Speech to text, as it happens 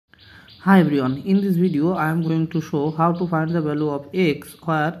Hi everyone, in this video I am going to show how to find the value of x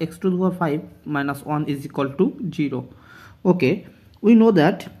where x to the power 5 minus 1 is equal to 0. Okay, we know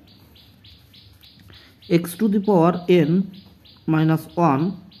that x to the power n minus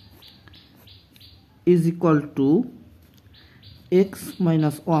 1 is equal to x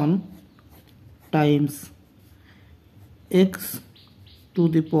minus 1 times x to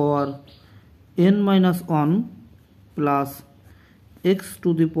the power n minus 1 plus x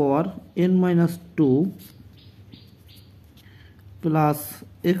to the power n minus 2 plus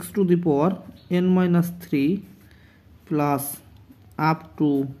x to the power n minus 3 plus up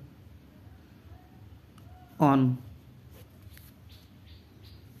to 1.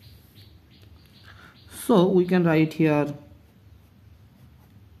 So we can write here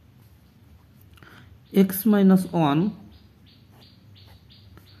x minus 1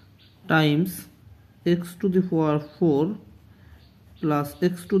 times x to the power 4 plus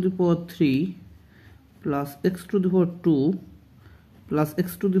x to the power 3 plus x to the power 2 plus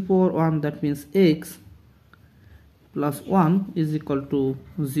x to the power 1, that means x plus 1 is equal to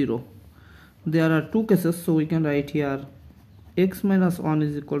 0. There are two cases, so we can write here x minus 1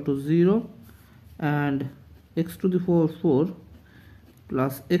 is equal to 0 and x to the power 4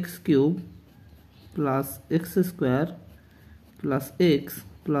 plus x cube plus x square plus x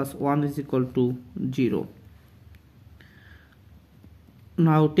plus 1 is equal to 0.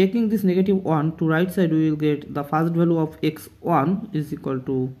 Now taking this negative 1 to right side, we will get the first value of x1 is equal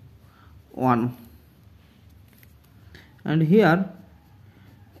to 1, and here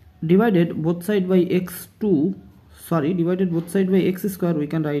divided both side by x square, we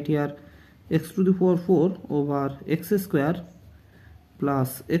can write here x to the power 4 over x square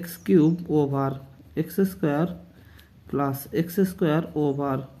plus x cube over x square plus x square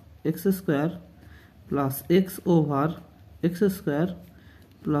over x square plus x over x square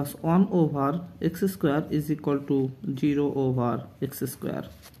plus 1 over x square is equal to 0 over x square.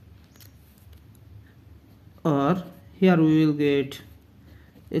 Or here we will get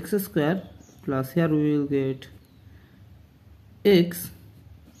x square plus here we will get x,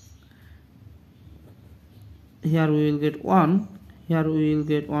 here we will get 1, here we will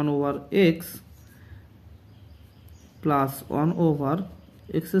get 1 over x plus 1 over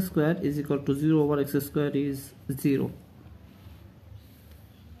x square is equal to 0 over x square is 0.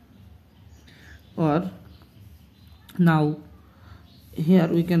 Or now here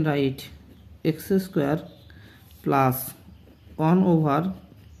we can write x square plus 1 over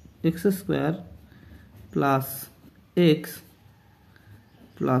x square plus x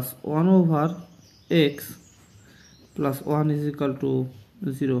plus 1 over x plus 1 is equal to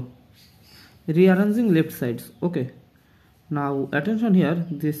 0. Rearranging left sides. Okay, now attention here,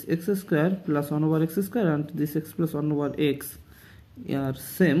 this x square plus 1 over x square and this x plus 1 over x are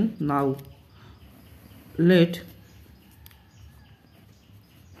same. Now let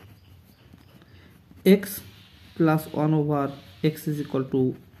x plus 1 over x is equal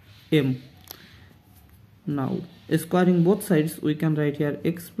to m. Now squaring both sides, we can write here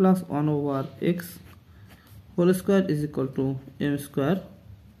x plus 1 over x whole square is equal to m square.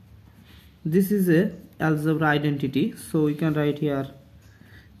 This is a algebra identity, so we can write here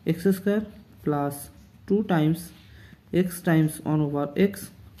x square plus 2 times x times 1 over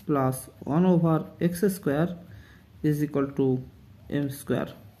x plus 1 over x square is equal to m square.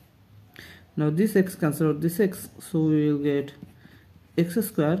 Now this x cancel out this x, so we will get x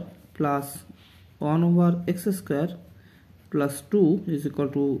square plus 1 over x square plus 2 is equal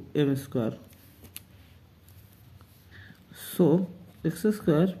to m square. So x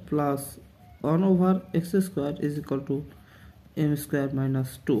square plus 1 over x square is equal to m square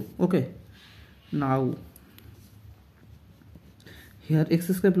minus 2. Okay, now here x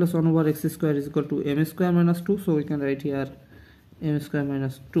square plus 1 over x square is equal to m square minus 2, so we can write here m square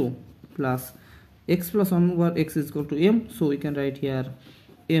minus 2 plus x plus 1 over x is equal to m, so we can write here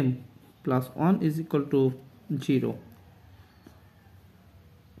m plus 1 is equal to 0.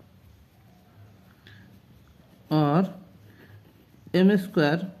 Or m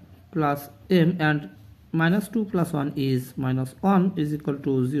square plus m and minus 2 plus 1 is minus 1 is equal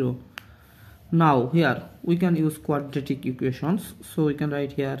to 0. Now here we can use quadratic equations, so we can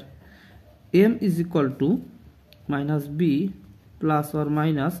write here m is equal to minus b plus or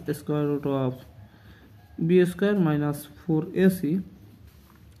minus square root of b square minus 4ac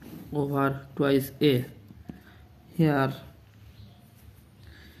over twice a. Here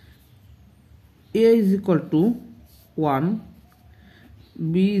a is equal to 1,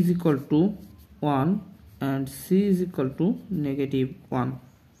 b is equal to 1 and c is equal to negative 1.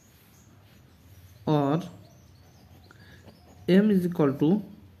 Or m is equal to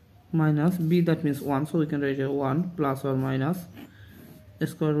minus b, that means 1, so we can write here 1 plus or minus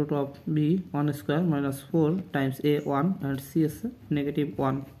square root of b 1 square minus 4 times a 1 and c is negative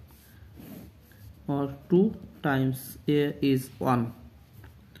 1, or 2 times a is 1,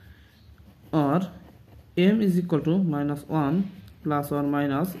 or m is equal to minus 1 plus or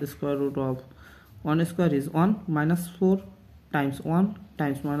minus square root of 1 square is 1 minus 4 times 1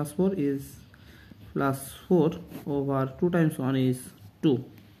 times minus 4 is plus 4 over 2 times 1 is 2,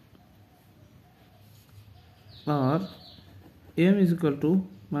 or m is equal to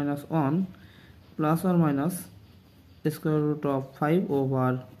minus 1 plus or minus square root of 5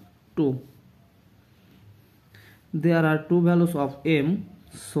 over 2. There are two values of m,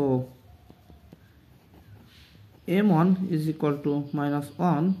 so m1 is equal to minus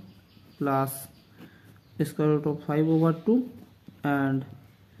 1 plus square root of 5 over 2, and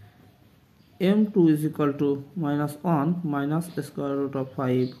m2 is equal to minus 1 minus square root of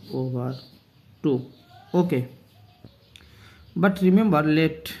 5 over 2. Okay, but remember,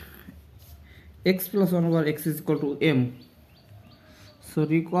 let x plus 1 over x is equal to m. So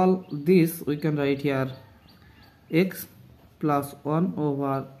recall this, we can write here x plus 1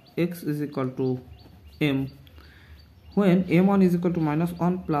 over x is equal to m. When m1 is equal to minus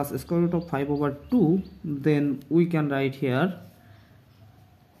 1 plus square root of 5 over 2, then we can write here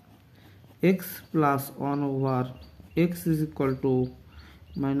x plus 1 over x is equal to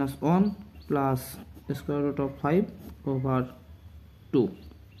minus 1 plus square root of 5 over 2.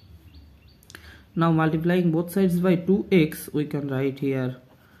 Now multiplying both sides by 2x, we can write here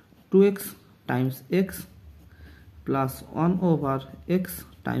 2x times x plus 1 over x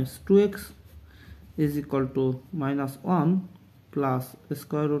times 2x is equal to minus 1 plus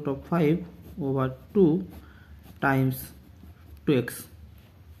square root of 5 over 2 times 2x,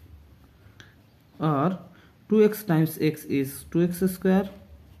 or 2x times x is 2x square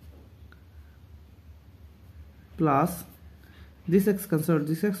plus this x cancel out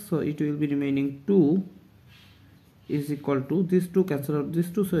this x, so it will be remaining 2 is equal to this 2 cancel out this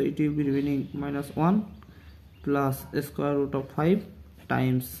 2, so it will be remaining minus 1 plus square root of 5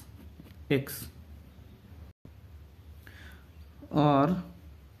 times x. Or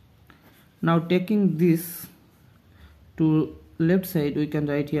now taking this to left side, we can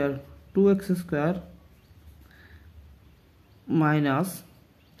write here 2x square minus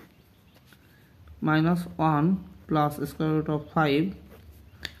 1 plus square root of 5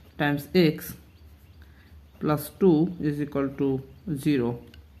 times x plus 2 is equal to 0,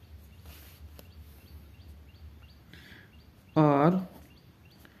 or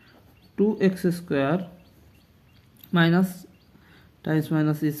 2x square minus times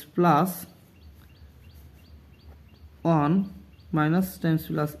minus is plus 1 minus times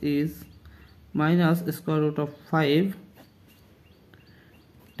plus is minus square root of 5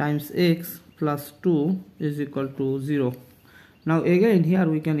 times x plus 2 is equal to 0. Now again here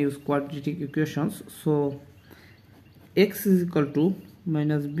we can use quadratic equations, so x is equal to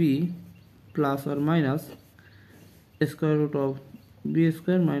minus b plus or minus square root of b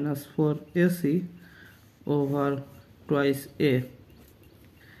square minus 4ac over twice a.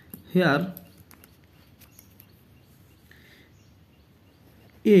 Here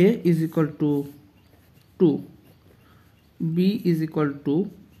a is equal to 2, b is equal to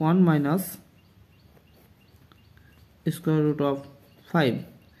 1 minus square root of 5,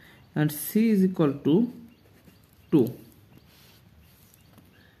 and c is equal to 2,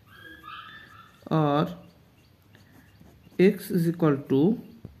 or x is equal to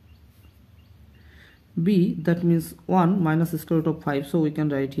b, that means 1 minus square root of 5, so we can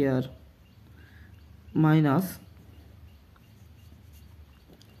write here minus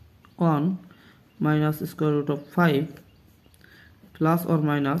 1 minus square root of 5 plus or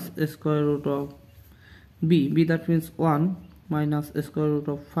minus square root of b, that means 1 minus square root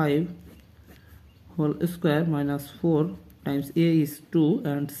of 5 whole square minus 4 times a is 2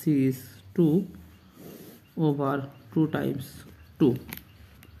 and c is 2 over 2 times 2,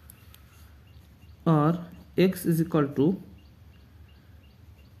 or x is equal to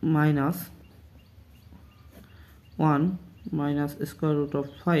minus 1 minus square root of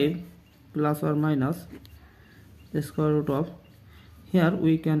 5 plus or minus square root of, here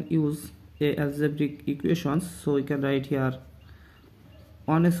we can use a algebraic equations, so we can write here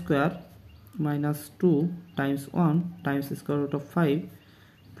 1 square minus 2 times 1 times square root of 5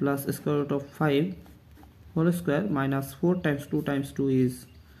 plus square root of 5 whole square minus 4 times 2 times 2 is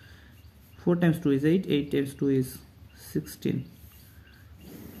 4 times 2 is 8, 8 times 2 is 16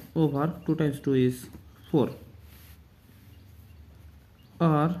 over 2 times 2 is 4,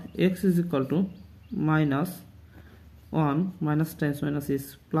 or x is equal to minus 1 minus times minus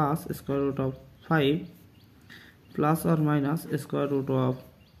is plus square root of 5 plus or minus square root of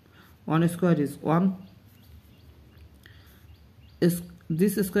 1 square is 1.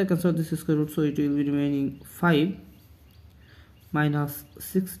 This square cancels this square root, so it will be remaining 5 minus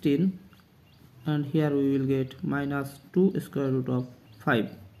 16, and here we will get minus 2 square root of 5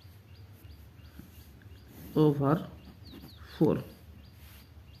 over 4,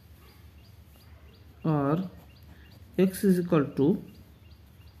 or x is equal to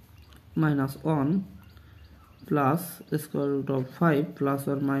minus 1 plus square root of 5 plus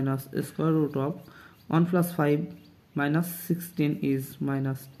or minus square root of 1 plus 5 minus 16 is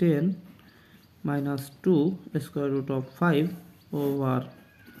minus 10 minus 2 square root of 5 over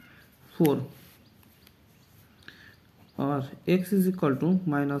 4, or x is equal to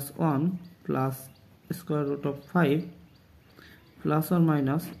minus 1 plus square root of 5 plus or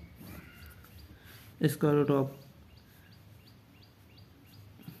minus square root of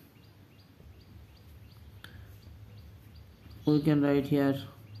we can write here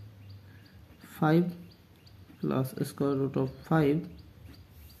 5 plus square root of 5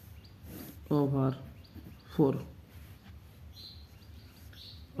 over 4,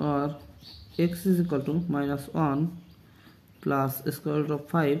 or x is equal to minus 1 plus square root of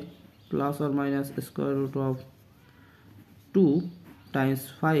 5 plus or minus square root of 2 times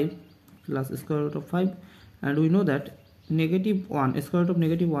 5 plus square root of 5, and we know that negative 1, square root of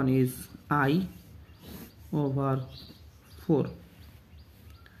negative 1 is I over 4.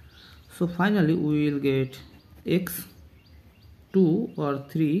 So finally we will get x 2 or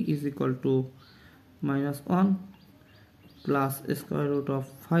 3 is equal to minus 1 plus square root of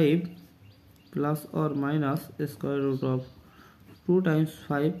 5 plus or minus square root of 2 times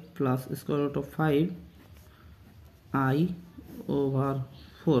 5 plus square root of 5 I over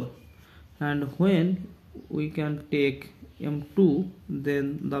 4. And when we can take m2,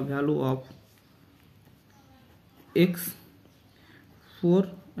 then the value of x 4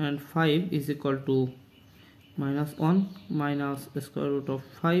 and 5 is equal to minus 1 minus square root of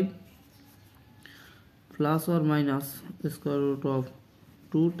 5 plus or minus square root of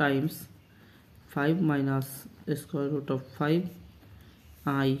 2 times 5 minus square root of 5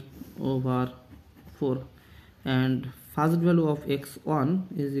 I over 4, and first value of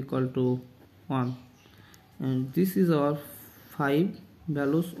x1 is equal to 1, and this is our 5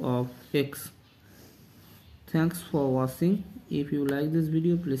 values of x. Thanks for watching. If you like this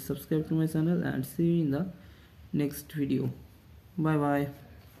video, please subscribe to my channel and see you in the next video. Bye bye.